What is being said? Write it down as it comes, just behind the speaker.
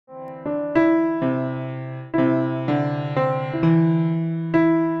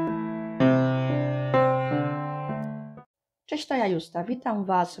Cześć, to ja Justa. Witam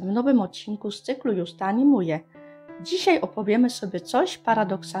Was w nowym odcinku z cyklu Justa animuje. Dzisiaj opowiemy sobie coś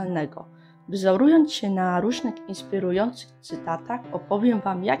paradoksalnego. Wzorując się na różnych inspirujących cytatach, opowiem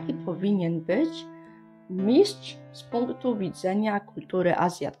Wam, jaki powinien być mistrz z punktu widzenia kultury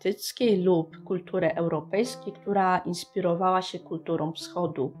azjatyckiej lub kultury europejskiej, która inspirowała się kulturą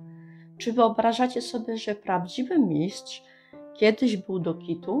wschodu. Czy wyobrażacie sobie, że prawdziwy mistrz kiedyś był do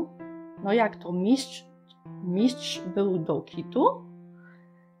kitu? No jak to mistrz był do kitu?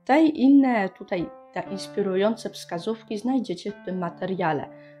 Te i inne tutaj te inspirujące wskazówki znajdziecie w tym materiale.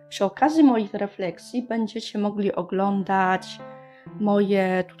 Przy okazji moich refleksji będziecie mogli oglądać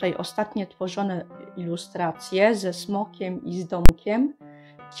moje tutaj ostatnie tworzone ilustracje ze smokiem i z domkiem,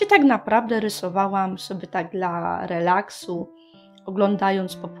 gdzie tak naprawdę rysowałam sobie tak dla relaksu,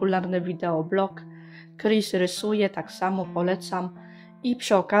 oglądając popularny wideoblog Chris rysuje, tak samo polecam. I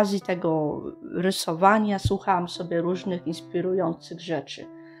przy okazji tego rysowania słuchałam sobie różnych inspirujących rzeczy.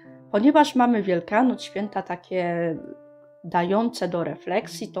 Ponieważ mamy Wielkanoc, święta takie dające do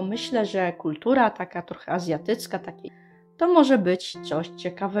refleksji, to myślę, że kultura taka trochę azjatycka, to może być coś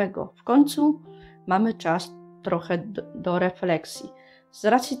ciekawego. W końcu mamy czas trochę do refleksji. Z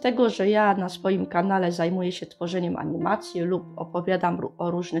racji tego, że ja na swoim kanale zajmuję się tworzeniem animacji lub opowiadam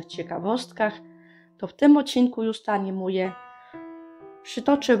o różnych ciekawostkach, to w tym odcinku Justa animuje.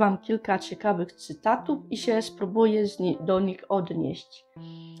 Przytoczę Wam kilka ciekawych cytatów i się spróbuję do nich odnieść.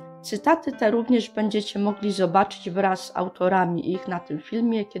 Cytaty te również będziecie mogli zobaczyć wraz z autorami ich na tym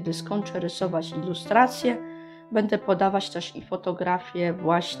filmie, kiedy skończę rysować ilustracje. Będę podawać też i fotografie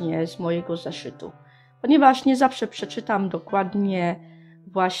właśnie z mojego zeszytu. Ponieważ nie zawsze przeczytam dokładnie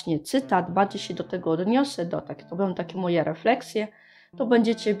właśnie cytat, bardziej się do tego odniosę, to będą takie moje refleksje, to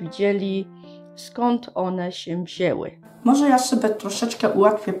będziecie widzieli, skąd one się wzięły. Może ja sobie troszeczkę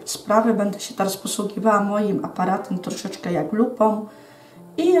ułatwię sprawę, będę się teraz posługiwała moim aparatem troszeczkę jak lupą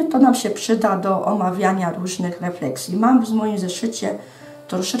i to nam się przyda do omawiania różnych refleksji. Mam w moim zeszycie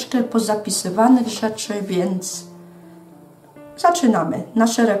troszeczkę pozapisywanych rzeczy, więc zaczynamy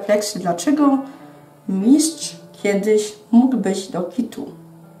nasze refleksje. Dlaczego mistrz kiedyś mógł być do kitu?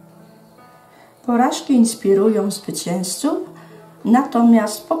 Porażki inspirują zwycięzców,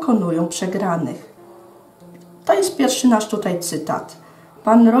 natomiast pokonują przegranych. To jest pierwszy nasz tutaj cytat.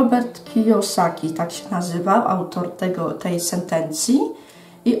 Pan Robert Kiyosaki, tak się nazywał, autor tej sentencji.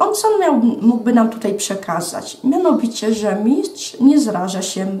 I on co mógłby nam tutaj przekazać? Mianowicie, że mistrz nie zraża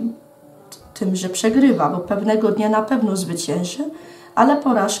się tym, że przegrywa, bo pewnego dnia na pewno zwycięży, ale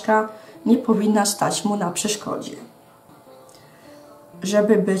porażka nie powinna stać mu na przeszkodzie.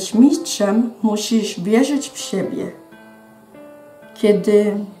 Żeby być mistrzem, musisz wierzyć w siebie,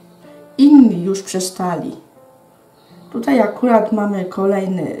 kiedy inni już przestali. Tutaj akurat mamy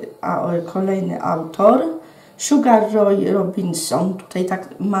kolejny autor, Sugar Roy Robinson, tutaj tak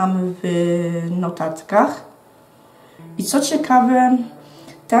mamy w notatkach. I co ciekawe,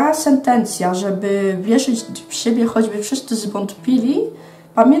 ta sentencja, żeby wierzyć w siebie, choćby wszyscy zwątpili,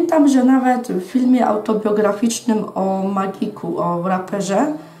 pamiętam, że nawet w filmie autobiograficznym o magiku, o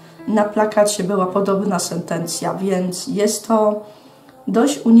raperze, na plakacie była podobna sentencja, więc jest to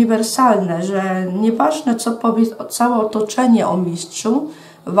dość uniwersalne, że nieważne co powie całe otoczenie o mistrzu,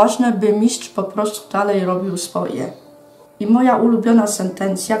 ważne by mistrz po prostu dalej robił swoje. I moja ulubiona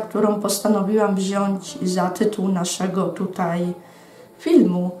sentencja, którą postanowiłam wziąć za tytuł naszego tutaj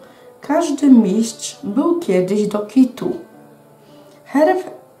filmu. Każdy mistrz był kiedyś do kitu.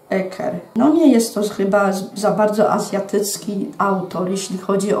 Eker. No nie jest to chyba za bardzo azjatycki autor, jeśli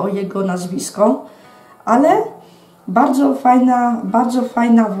chodzi o jego nazwisko, ale bardzo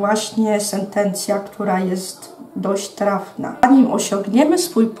fajna właśnie sentencja, która jest dość trafna. Zanim osiągniemy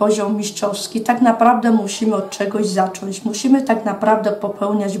swój poziom mistrzowski, tak naprawdę musimy od czegoś zacząć. Musimy tak naprawdę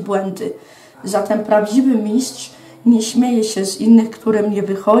popełniać błędy. Zatem prawdziwy mistrz nie śmieje się z innych, którym nie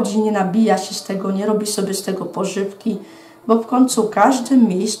wychodzi, nie nabija się z tego, nie robi sobie z tego pożywki, bo w końcu każdy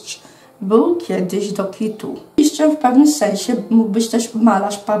mistrz był kiedyś do kitu. Mistrzem w pewnym sensie mógł być też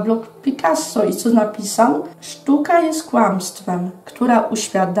malarz Pablo Picasso i co napisał? Sztuka jest kłamstwem, która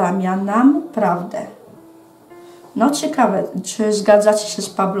uświadamia nam prawdę. No ciekawe, czy zgadzacie się z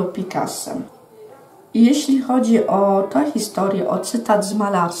Pablo Picassem. I jeśli chodzi o tę historię, o cytat z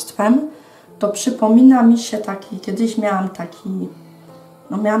malarstwem, to przypomina mi się kiedyś miałam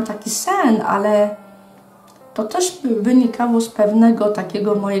taki sen, ale to też wynikało z pewnego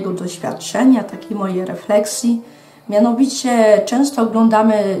takiego mojego doświadczenia, takiej mojej refleksji. Mianowicie często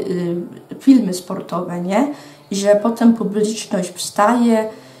oglądamy filmy sportowe, nie? I że potem publiczność wstaje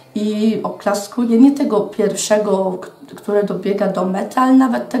i oklaskuje nie tego pierwszego, który dobiega do mety, ale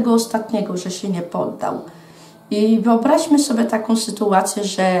nawet tego ostatniego, że się nie poddał. I wyobraźmy sobie taką sytuację,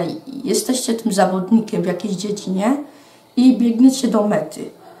 że jesteście tym zawodnikiem w jakiejś dziedzinie i biegniecie do mety.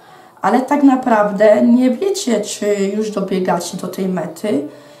 Ale tak naprawdę nie wiecie, czy już dobiegacie do tej mety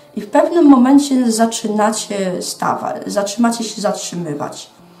i w pewnym momencie zaczynacie się zatrzymywać.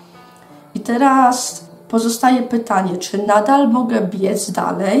 I teraz pozostaje pytanie, czy nadal mogę biec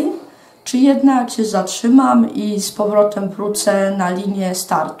dalej, czy jednak się zatrzymam i z powrotem wrócę na linię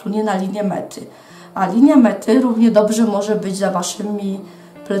startu, nie na linię mety. A linia mety równie dobrze może być za waszymi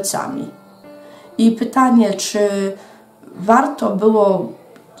plecami. I pytanie, czy warto było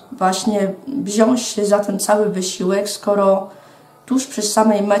właśnie wziąć się za ten cały wysiłek, skoro tuż przy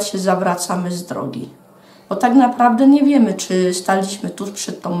samej mecie zawracamy z drogi. Bo tak naprawdę nie wiemy, czy staliśmy tuż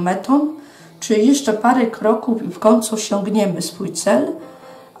przed tą metą, czy jeszcze parę kroków i w końcu osiągniemy swój cel,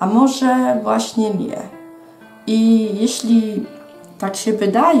 a może właśnie nie. I jeśli tak się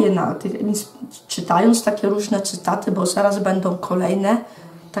wydaje, czytając takie różne cytaty, bo zaraz będą kolejne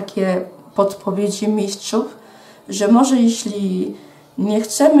takie podpowiedzi mistrzów, że może jeśli nie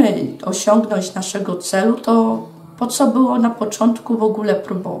chcemy osiągnąć naszego celu, to po co było na początku w ogóle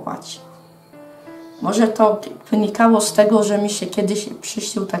próbować? Może to wynikało z tego, że mi się kiedyś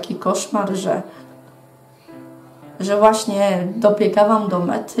przyśnił taki koszmar, że właśnie dobiegałam do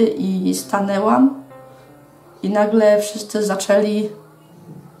mety i stanęłam i nagle wszyscy zaczęli,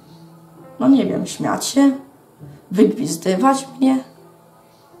 no nie wiem, śmiać się, wygwizdywać mnie.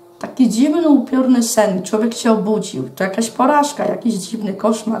 Taki dziwny, upiorny sen. Człowiek się obudził. To jakaś porażka, jakiś dziwny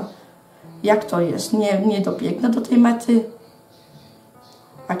koszmar. Jak to jest? Nie dobiegnę do tej mety.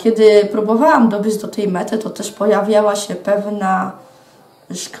 A kiedy próbowałam dobiec do tej mety, to też pojawiała się pewna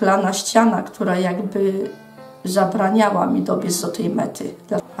szklana ściana, która jakby zabraniała mi dobiec do tej mety.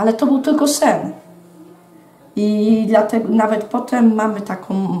 Ale to był tylko sen. I dlatego nawet potem mamy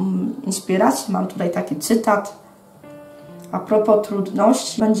taką inspirację, mam tutaj taki cytat. A propos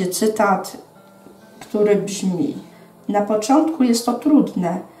trudności, będzie cytat, który brzmi: na początku jest to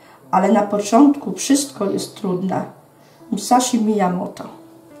trudne, ale na początku wszystko jest trudne. Musashi Miyamoto.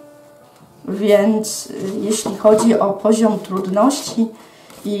 Więc jeśli chodzi o poziom trudności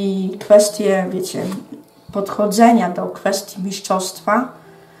i kwestię, wiecie, podchodzenia do kwestii mistrzostwa,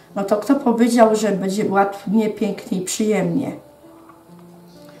 no to kto powiedział, że będzie łatwiej, pięknie i przyjemnie?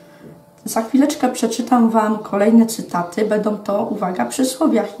 Za chwileczkę przeczytam wam kolejne cytaty. Będą to, uwaga,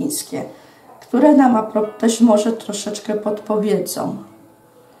 przysłowia chińskie, które nam też może troszeczkę podpowiedzą.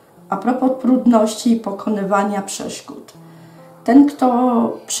 A propos trudności i pokonywania przeszkód. Ten,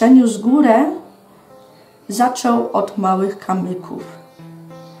 kto przeniósł górę, zaczął od małych kamyków.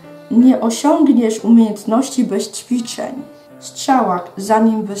 Nie osiągniesz umiejętności bez ćwiczeń. Strzałak,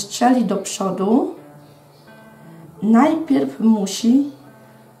 zanim wystrzeli do przodu, najpierw musi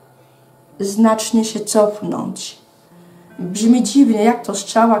znacznie się cofnąć. Brzmi dziwnie, jak to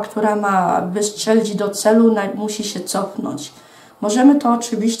strzała, która ma wystrzelić do celu, musi się cofnąć. Możemy to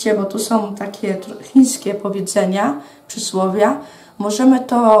oczywiście, bo tu są takie chińskie powiedzenia, przysłowia, możemy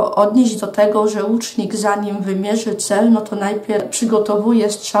to odnieść do tego, że łucznik zanim wymierzy cel, no to najpierw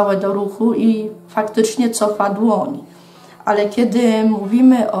przygotowuje strzałę do ruchu i faktycznie cofa dłoń. Ale kiedy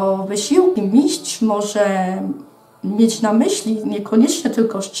mówimy o wysiłku, mistrz może mieć na myśli niekoniecznie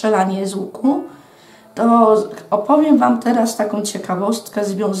tylko strzelanie z łuku, to opowiem wam teraz taką ciekawostkę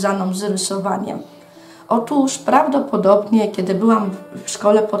związaną z rysowaniem. Otóż prawdopodobnie, kiedy byłam w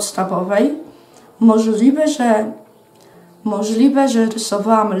szkole podstawowej, możliwe, że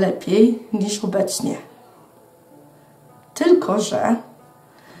rysowałam lepiej niż obecnie. Tylko że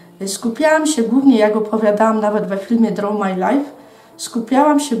skupiałam się głównie, jak opowiadałam nawet we filmie Draw My Life,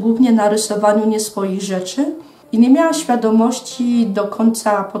 skupiałam się głównie na rysowaniu nie swoich rzeczy i nie miałam świadomości do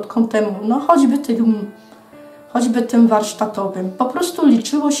końca pod kątem, no choćby tym warsztatowym. Po prostu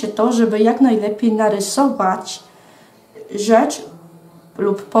liczyło się to, żeby jak najlepiej narysować rzecz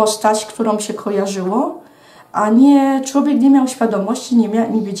lub postać, którą się kojarzyło, a nie, człowiek nie miał świadomości,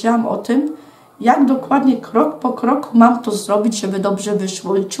 nie wiedziałam o tym, jak dokładnie krok po kroku mam to zrobić, żeby dobrze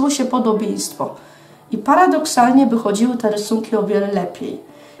wyszło. Liczyło się podobieństwo. I paradoksalnie wychodziły te rysunki o wiele lepiej.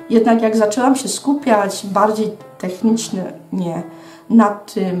 Jednak jak zaczęłam się skupiać bardziej technicznie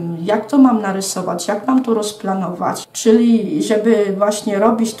nad tym, jak to mam narysować, jak mam to rozplanować, czyli żeby właśnie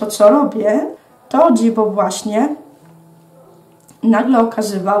robić to, co robię, to o dziwo właśnie nagle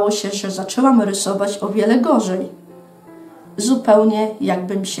okazywało się, że zaczęłam rysować o wiele gorzej. Zupełnie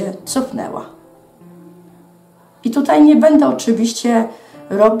jakbym się cofnęła. I tutaj nie będę oczywiście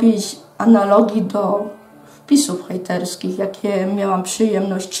robić analogii do wpisów hejterskich, jakie miałam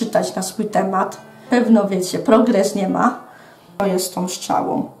przyjemność czytać na swój temat. Pewno wiecie, progres nie ma. To jest tą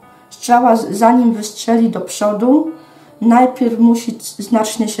strzałą. Strzała, zanim wystrzeli do przodu, najpierw musi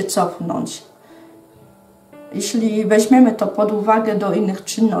znacznie się cofnąć. Jeśli weźmiemy to pod uwagę do innych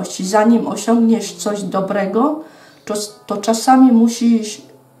czynności, zanim osiągniesz coś dobrego, to czasami musisz,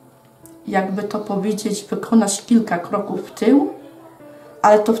 jakby to powiedzieć, wykonać kilka kroków w tył,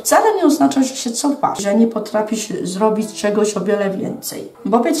 ale to wcale nie oznacza, że się cofasz, że nie potrafisz zrobić czegoś o wiele więcej.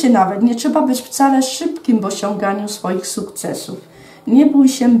 Bo wiecie, nawet nie trzeba być wcale szybkim w osiąganiu swoich sukcesów. Nie bój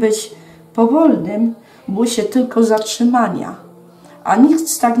się być powolnym, bój się tylko zatrzymania. A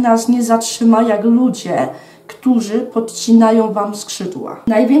nikt tak nas nie zatrzyma jak ludzie, którzy podcinają wam skrzydła.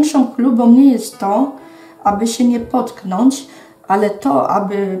 Największą chłubą nie jest to, aby się nie potknąć, ale to,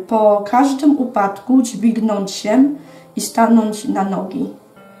 aby po każdym upadku dźwignąć się i stanąć na nogi.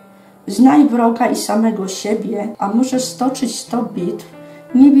 Znaj wroga i samego siebie, a możesz stoczyć 100 bitw,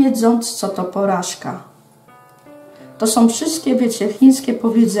 nie wiedząc, co to porażka. To są wszystkie, wiecie, chińskie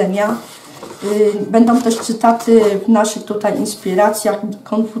powiedzenia. Będą też cytaty w naszych tutaj inspiracjach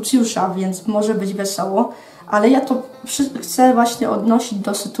Konfucjusza, więc może być wesoło. Ale ja to chcę właśnie odnosić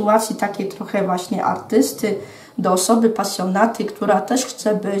do sytuacji takiej trochę właśnie artysty, do osoby pasjonaty, która też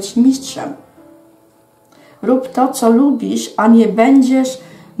chce być mistrzem. Rób to, co lubisz, a nie będziesz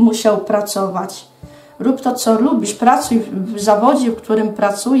musiał pracować. Rób to, co lubisz, pracuj w zawodzie, w którym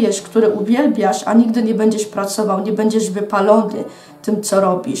pracujesz, który uwielbiasz, a nigdy nie będziesz pracował, nie będziesz wypalony tym, co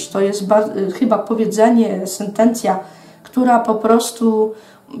robisz. To jest chyba powiedzenie, sentencja, która po prostu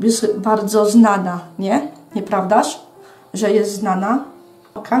jest bardzo znana, nie? Nieprawdaż? Że jest znana?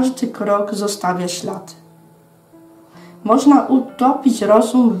 Każdy krok zostawia ślad. Można utopić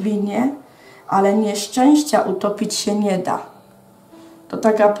rozum w winie, ale nieszczęścia utopić się nie da. To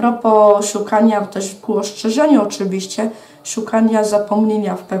tak a propos szukania, też ku ostrzeżeniu oczywiście, szukania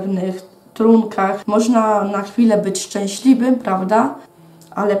zapomnienia w pewnych trunkach. Można na chwilę być szczęśliwym, prawda?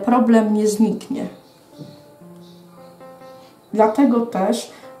 Ale problem nie zniknie. Dlatego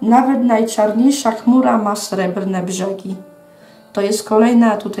też nawet najczarniejsza chmura ma srebrne brzegi. To jest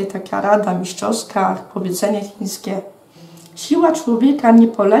kolejna tutaj taka rada mistrzowska, powiedzenie chińskie. Siła człowieka nie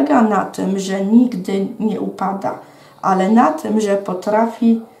polega na tym, że nigdy nie upada, ale na tym, że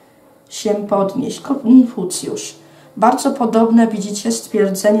potrafi się podnieść. Konfucjusz. Bardzo podobne, widzicie,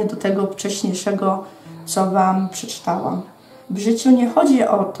 stwierdzenie do tego wcześniejszego, co wam przeczytałam. W życiu nie chodzi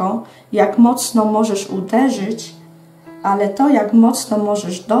o to, jak mocno możesz uderzyć, ale to, jak mocno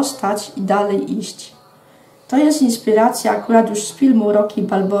możesz dostać i dalej iść. To jest inspiracja akurat już z filmu Rocky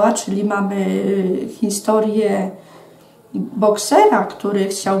Balboa, czyli mamy historię boksera, który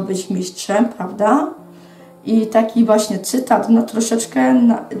chciał być mistrzem, prawda? I taki właśnie cytat, no troszeczkę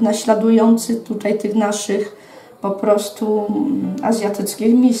naśladujący tutaj tych naszych po prostu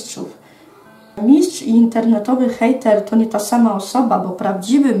azjatyckich mistrzów. Mistrz i internetowy hejter to nie ta sama osoba, bo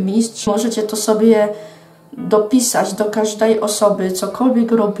prawdziwy mistrz, możecie to sobie dopisać do każdej osoby,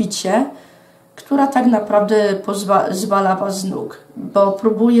 cokolwiek robicie, która tak naprawdę zwala was z nóg, bo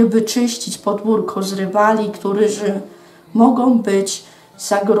próbuje wyczyścić podwórko z rywali, którzy mogą być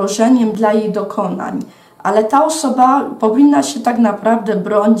zagrożeniem dla jej dokonań. Ale ta osoba powinna się tak naprawdę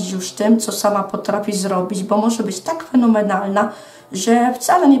bronić już tym, co sama potrafi zrobić, bo może być tak fenomenalna, że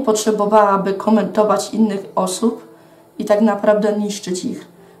wcale nie potrzebowałaby komentować innych osób i tak naprawdę niszczyć ich,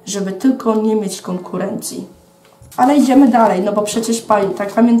 żeby tylko nie mieć konkurencji. Ale idziemy dalej, no bo przecież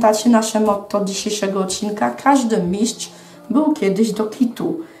pamiętacie nasze motto dzisiejszego odcinka? Każdy mistrz był kiedyś do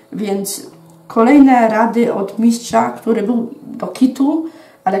kitu, więc kolejne rady od mistrza, który był do kitu,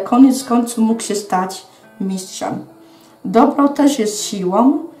 ale koniec końców mógł się stać mistrzem. Dobro też jest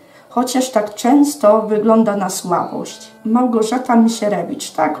siłą, chociaż tak często wygląda na słabość. Małgorzata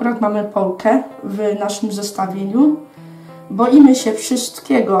Misierewicz, tak akurat mamy Polkę w naszym zestawieniu. Boimy się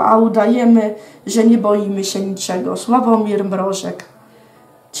wszystkiego, a udajemy, że nie boimy się niczego. Sławomir Mrożek.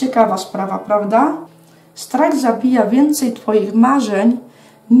 Ciekawa sprawa, prawda? Strach zabija więcej twoich marzeń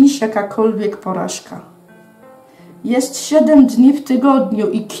niż jakakolwiek porażka. Jest 7 dni w tygodniu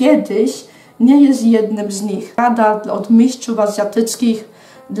i kiedyś nie jest jednym z nich. Rada od mistrzów azjatyckich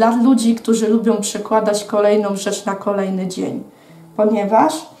dla ludzi, którzy lubią przekładać kolejną rzecz na kolejny dzień.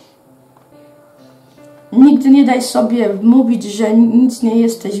 Ponieważ nigdy nie daj sobie mówić, że nic nie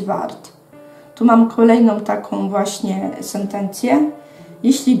jesteś wart. Tu mam kolejną taką właśnie sentencję.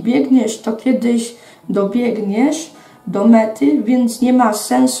 Jeśli biegniesz, to kiedyś dobiegniesz do mety, więc nie ma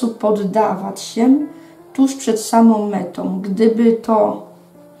sensu poddawać się tuż przed samą metą. Gdyby to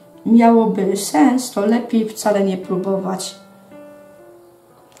miałoby sens, to lepiej wcale nie próbować.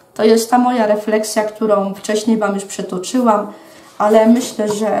 To jest ta moja refleksja, którą wcześniej wam już przetoczyłam, ale myślę,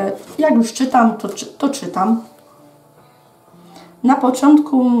 że jak już czytam, to czytam. Na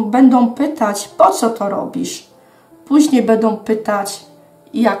początku będą pytać, po co to robisz? Później będą pytać,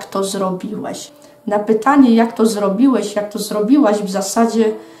 jak to zrobiłeś. Na pytanie, jak to zrobiłeś, jak to zrobiłaś, w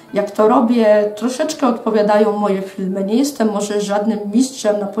zasadzie jak to robię, troszeczkę odpowiadają moje filmy. Nie jestem może żadnym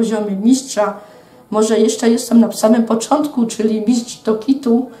mistrzem na poziomie mistrza, może jeszcze jestem na samym początku, czyli mistrz do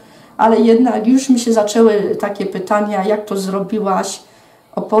kitu, ale jednak już mi się zaczęły takie pytania, jak to zrobiłaś,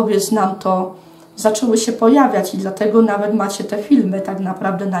 opowiedz nam to, zaczęły się pojawiać i dlatego nawet macie te filmy tak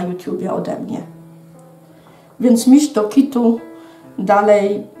naprawdę na YouTubie ode mnie. Więc mistrz do kitu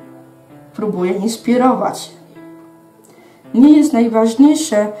dalej próbuje inspirować. Nie jest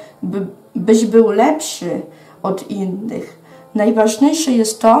najważniejsze, byś był lepszy od innych. Najważniejsze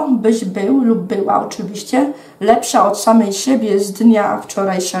jest to, byś był lub była oczywiście lepsza od samej siebie z dnia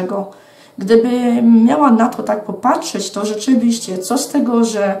wczorajszego. Gdyby miała na to tak popatrzeć, to rzeczywiście co z tego,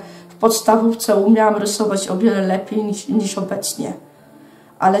 że w podstawówce umiałam rysować o wiele lepiej niż obecnie.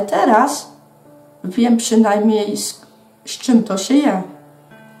 Ale teraz wiem przynajmniej z czym to się je.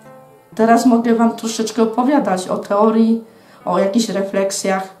 Teraz mogę Wam troszeczkę opowiadać o teorii, o jakichś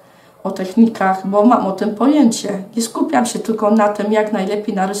refleksjach, o technikach, bo mam o tym pojęcie. Nie skupiam się tylko na tym, jak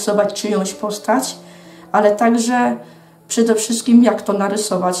najlepiej narysować czyjąś postać, ale także przede wszystkim jak to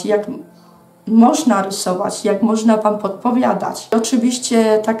narysować, jak można rysować, jak można Wam podpowiadać. I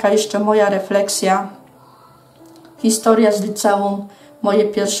oczywiście taka jeszcze moja refleksja, historia z liceum, moje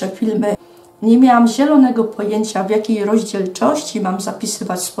pierwsze filmy. Nie miałam zielonego pojęcia, w jakiej rozdzielczości mam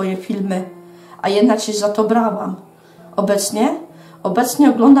zapisywać swoje filmy, a jednak się za to brałam. Obecnie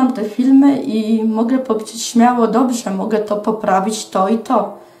oglądam te filmy i mogę powiedzieć śmiało, dobrze, mogę to poprawić, to i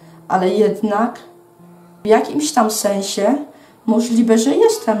to, ale jednak w jakimś tam sensie możliwe, że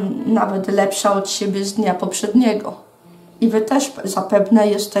jestem nawet lepsza od siebie z dnia poprzedniego. I Wy też zapewne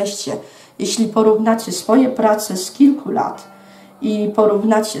jesteście. Jeśli porównacie swoje prace z kilku lat i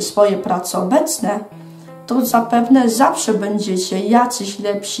porównacie swoje prace obecne, to zapewne zawsze będziecie jacyś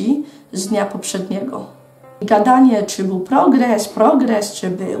lepsi z dnia poprzedniego. Gadanie, czy był progres, czy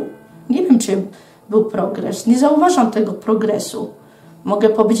był. Nie wiem, czy był progres. Nie zauważam tego progresu. Mogę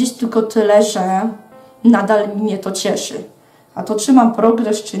powiedzieć tylko tyle, że nadal mnie to cieszy. A to, czy mam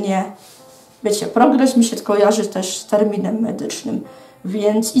progres, czy nie. Wiecie, progres mi się kojarzy też z terminem medycznym.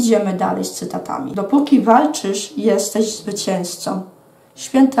 Więc idziemy dalej z cytatami. Dopóki walczysz, jesteś zwycięzcą.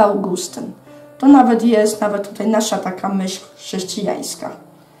 Święty Augustyn. To nawet tutaj nasza taka myśl chrześcijańska.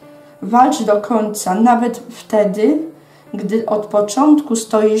 Walcz do końca, nawet wtedy, gdy od początku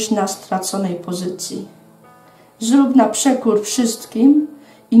stoisz na straconej pozycji. Zrób na przekór wszystkim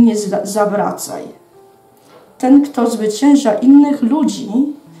i nie zawracaj. Ten, kto zwycięża innych ludzi,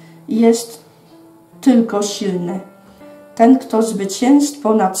 jest tylko silny. Ten, kto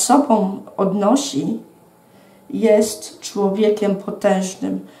zwycięstwo nad sobą odnosi, jest człowiekiem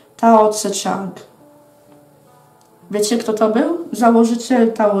potężnym. Tao Te Ching. Wiecie, kto to był?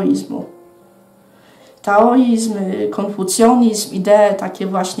 Założyciel taoizmu. Taoizm, konfucjonizm, idee takie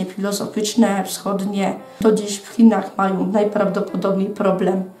właśnie filozoficzne, wschodnie, do dziś w Chinach mają najprawdopodobniej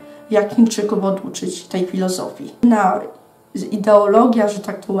problem, jak Chińczyków oduczyć tej filozofii. Ideologia, że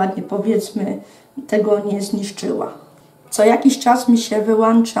tak to ładnie powiedzmy, tego nie zniszczyła. Co jakiś czas mi się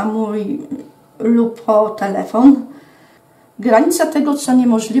wyłącza mój lub telefon. Granica tego, co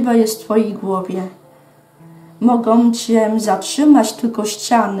niemożliwe, jest w Twojej głowie. Mogą Cię zatrzymać tylko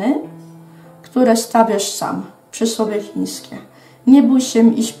ściany, które stawiasz sam. Przysłowie chińskie. Nie bój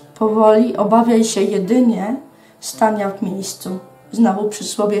się iść powoli, obawiaj się jedynie stania w miejscu. Znowu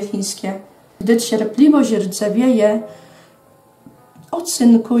przysłowie chińskie. Gdy cierpliwość rdzewieje,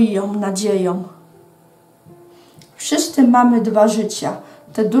 ocynkuj ją nadzieją. Wszyscy mamy dwa życia.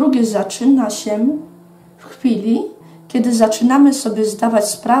 Te drugie zaczyna się w chwili, kiedy zaczynamy sobie zdawać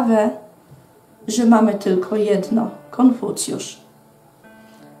sprawę, że mamy tylko jedno. Konfucjusz.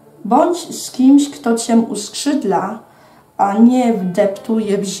 Bądź z kimś, kto Cię uskrzydla, a nie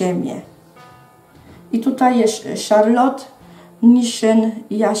wdeptuje w ziemię. I tutaj jest Charlotte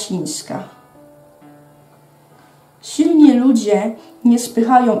Niszyn-Jasińska. Silni ludzie nie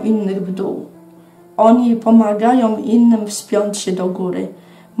spychają innych w dół. Oni pomagają innym wspiąć się do góry.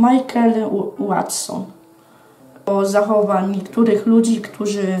 Michael Watson. O zachowań niektórych ludzi,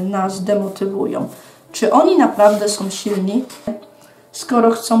 którzy nas demotywują. Czy oni naprawdę są silni,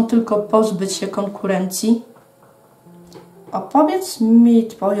 skoro chcą tylko pozbyć się konkurencji? Opowiedz mi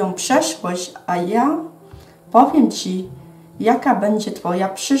Twoją przeszłość, a ja powiem Ci, jaka będzie Twoja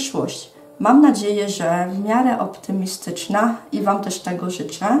przyszłość. Mam nadzieję, że w miarę optymistyczna i Wam też tego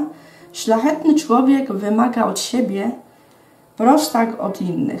życzę. Szlachetny człowiek wymaga od siebie, prostak od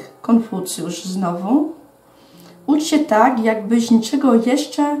innych. Konfucjusz znowu. Ucz się tak, jakbyś niczego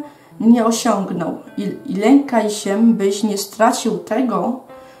jeszcze nie osiągnął i lękaj się, byś nie stracił tego,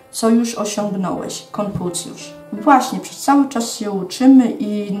 co już osiągnąłeś. Konfucjusz. Właśnie, przez cały czas się uczymy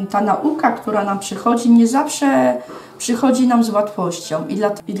i ta nauka, która nam przychodzi, nie zawsze przychodzi nam z łatwością.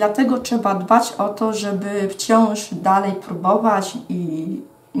 I dlatego trzeba dbać o to, żeby wciąż dalej próbować i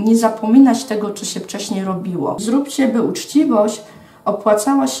nie zapominać tego, co się wcześniej robiło. Zróbcie, by uczciwość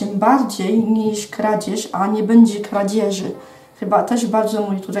opłacała się bardziej niż kradzież, a nie będzie kradzieży. Chyba też bardzo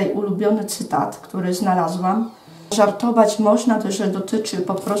mój tutaj ulubiony cytat, który znalazłam. Żartować można też, że dotyczy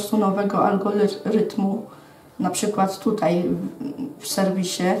po prostu nowego algorytmu, na przykład tutaj w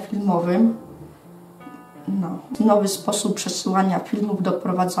serwisie filmowym. Nowy sposób przesyłania filmów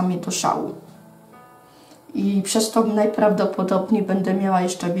doprowadza mnie do szału. I przez to najprawdopodobniej będę miała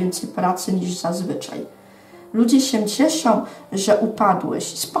jeszcze więcej pracy niż zazwyczaj. Ludzie się cieszą, że upadłeś.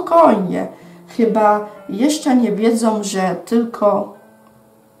 Spokojnie. Chyba jeszcze nie wiedzą, że tylko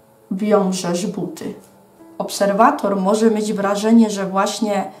wiążesz buty. Obserwator może mieć wrażenie, że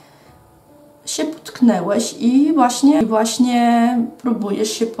właśnie się potknęłeś i właśnie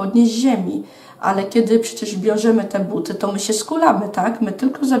próbujesz się podnieść z ziemi. Ale kiedy przecież wiążemy te buty, to my się skulamy, tak? My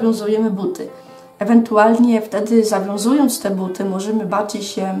tylko zawiązujemy buty. Ewentualnie wtedy zawiązując te buty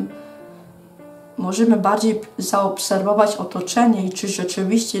możemy bardziej zaobserwować otoczenie i czy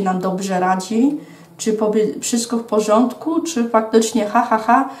rzeczywiście nam dobrze radzi, czy wszystko w porządku, czy faktycznie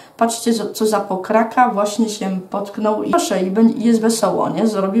patrzcie co za pokraka, właśnie się potknął i proszę, i jest wesoło, nie?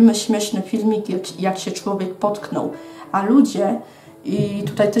 Zrobimy śmieszny filmik, jak się człowiek potknął. A ludzie, i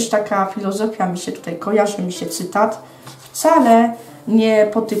tutaj też taka filozofia kojarzy mi się cytat, wcale nie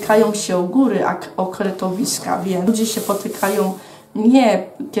potykają się o góry, a o kretowiska, więc ludzie się potykają nie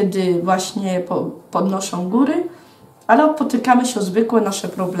kiedy właśnie podnoszą góry, ale potykamy się o zwykłe nasze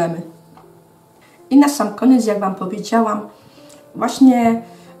problemy. I na sam koniec, jak Wam powiedziałam, właśnie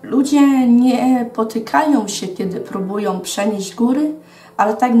ludzie nie potykają się, kiedy próbują przenieść góry,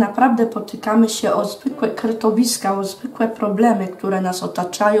 ale tak naprawdę potykamy się o zwykłe kretowiska, o zwykłe problemy, które nas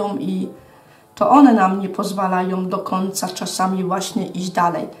otaczają i to one nam nie pozwalają do końca czasami właśnie iść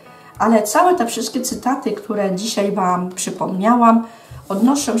dalej. Ale całe te wszystkie cytaty, które dzisiaj Wam przypomniałam,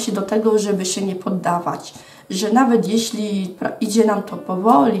 odnoszą się do tego, żeby się nie poddawać. Że nawet jeśli idzie nam to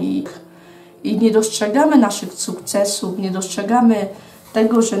powoli i nie dostrzegamy naszych sukcesów, nie dostrzegamy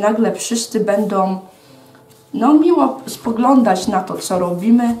tego, że nagle wszyscy będą miło spoglądać na to, co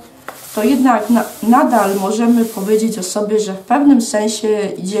robimy, to jednak nadal możemy powiedzieć o sobie, że w pewnym sensie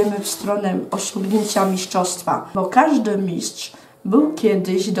idziemy w stronę osiągnięcia mistrzostwa. Bo każdy mistrz był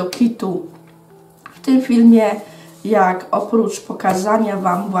kiedyś do kitu. W tym filmie, jak oprócz pokazania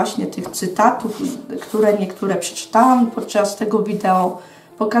Wam właśnie tych cytatów, które niektóre przeczytałam podczas tego wideo,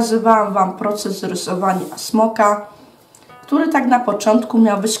 pokazywałam Wam proces rysowania smoka, który tak na początku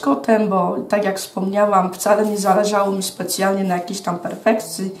miał być kotem, bo tak jak wspomniałam, wcale nie zależało mi specjalnie na jakiejś tam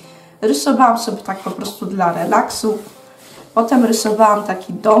perfekcji. Rysowałam sobie tak po prostu dla relaksu. Potem rysowałam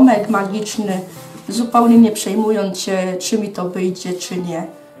taki domek magiczny, zupełnie nie przejmując się, czy mi to wyjdzie, czy nie.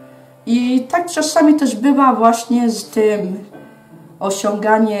 I tak czasami też bywa właśnie z tym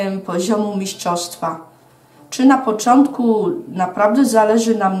osiąganiem poziomu mistrzostwa. Czy na początku naprawdę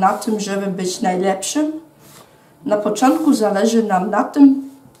zależy nam na tym, żeby być najlepszym? Na początku zależy nam na tym,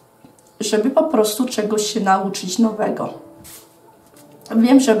 żeby po prostu czegoś się nauczyć nowego.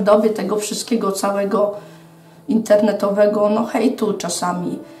 Wiem, że w dobie tego wszystkiego całego internetowego, hejtu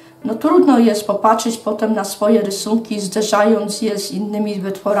czasami, trudno jest popatrzeć potem na swoje rysunki, zderzając je z innymi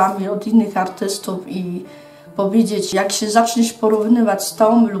wytworami od innych artystów i powiedzieć, jak się zaczniesz porównywać z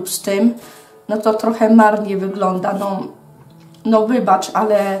tą lub z tym, to trochę marnie wygląda. Wybacz,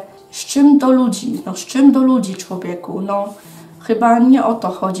 ale z czym do ludzi? Z czym do ludzi, człowieku? Chyba nie o to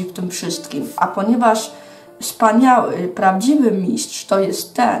chodzi w tym wszystkim. A ponieważ wspaniały, prawdziwy mistrz to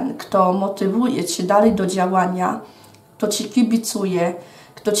jest ten, kto motywuje Cię dalej do działania, kto Ci kibicuje,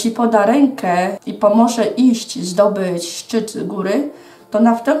 kto Ci poda rękę i pomoże zdobyć szczyt góry, to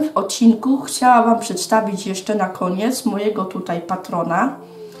w tym odcinku chciałam Wam przedstawić jeszcze na koniec mojego tutaj patrona.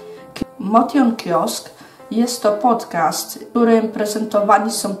 Motion Kiosk jest to podcast, w którym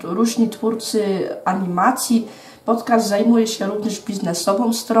prezentowani są tu różni twórcy animacji. Podcast zajmuje się również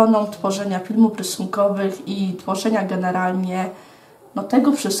biznesową stroną tworzenia filmów rysunkowych i tworzenia generalnie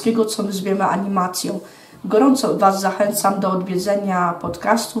tego wszystkiego, co my zwiemy animacją. Gorąco Was zachęcam do odwiedzenia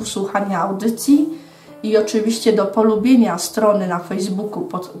podcastów, słuchania audycji i oczywiście do polubienia strony na Facebooku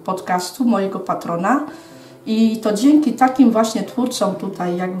podcastu mojego patrona. I to dzięki takim właśnie twórcom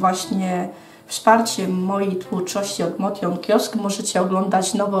tutaj, jak właśnie wsparciem mojej twórczości od Motion Kiosk możecie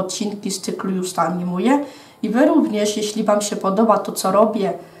oglądać nowe odcinki z cyklu Justa Animuje. I Wy również, jeśli Wam się podoba to, co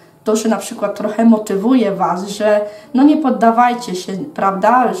robię, to, że na przykład trochę motywuje Was, że no nie poddawajcie się,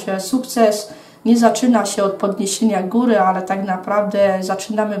 prawda, że sukces nie zaczyna się od podniesienia góry, ale tak naprawdę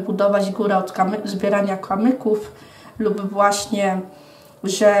zaczynamy budować górę od zbierania kamyków lub właśnie,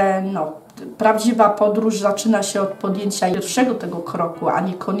 że no, prawdziwa podróż zaczyna się od podjęcia pierwszego tego kroku, a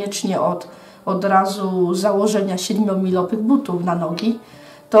niekoniecznie od razu założenia 7-milowych butów na nogi,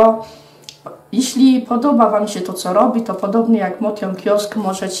 to jeśli podoba Wam się to, co robi, to podobnie jak Motion Kiosk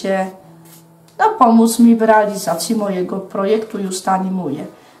możecie pomóc mi w realizacji mojego projektu Justa Animuje.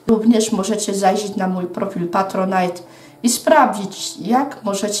 Również możecie zajrzeć na mój profil Patronite i sprawdzić, jak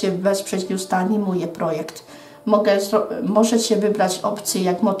możecie wesprzeć Justa Animuje projekt. Możecie wybrać opcję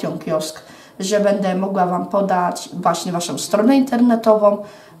jak Motion Kiosk, że będę mogła Wam podać właśnie Waszą stronę internetową,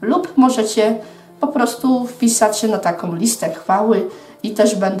 lub możecie po prostu wpisać się na taką listę chwały i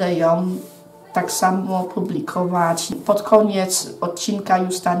też będę ją tak samo publikować pod koniec odcinka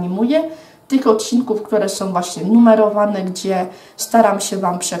Justa Animuje. Tych odcinków, które są właśnie numerowane, gdzie staram się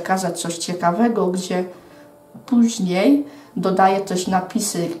Wam przekazać coś ciekawego, gdzie później dodaję też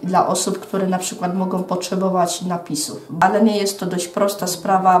napisy dla osób, które na przykład mogą potrzebować napisów. Ale nie jest to dość prosta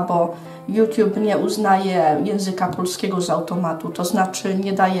sprawa, bo YouTube nie uznaje języka polskiego z automatu, to znaczy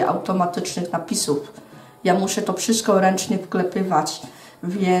nie daje automatycznych napisów. Ja muszę to wszystko ręcznie wklepywać,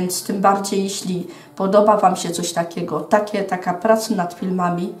 więc tym bardziej jeśli podoba Wam się coś takiego, taka praca nad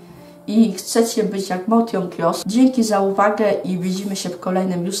filmami i chcecie być jak Motion Kiosk. Dzięki za uwagę i widzimy się w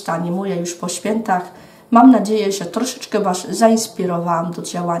kolejnym Justa Animuje już po świętach. Mam nadzieję, że troszeczkę Was zainspirowałam do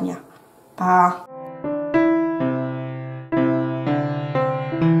działania. Pa!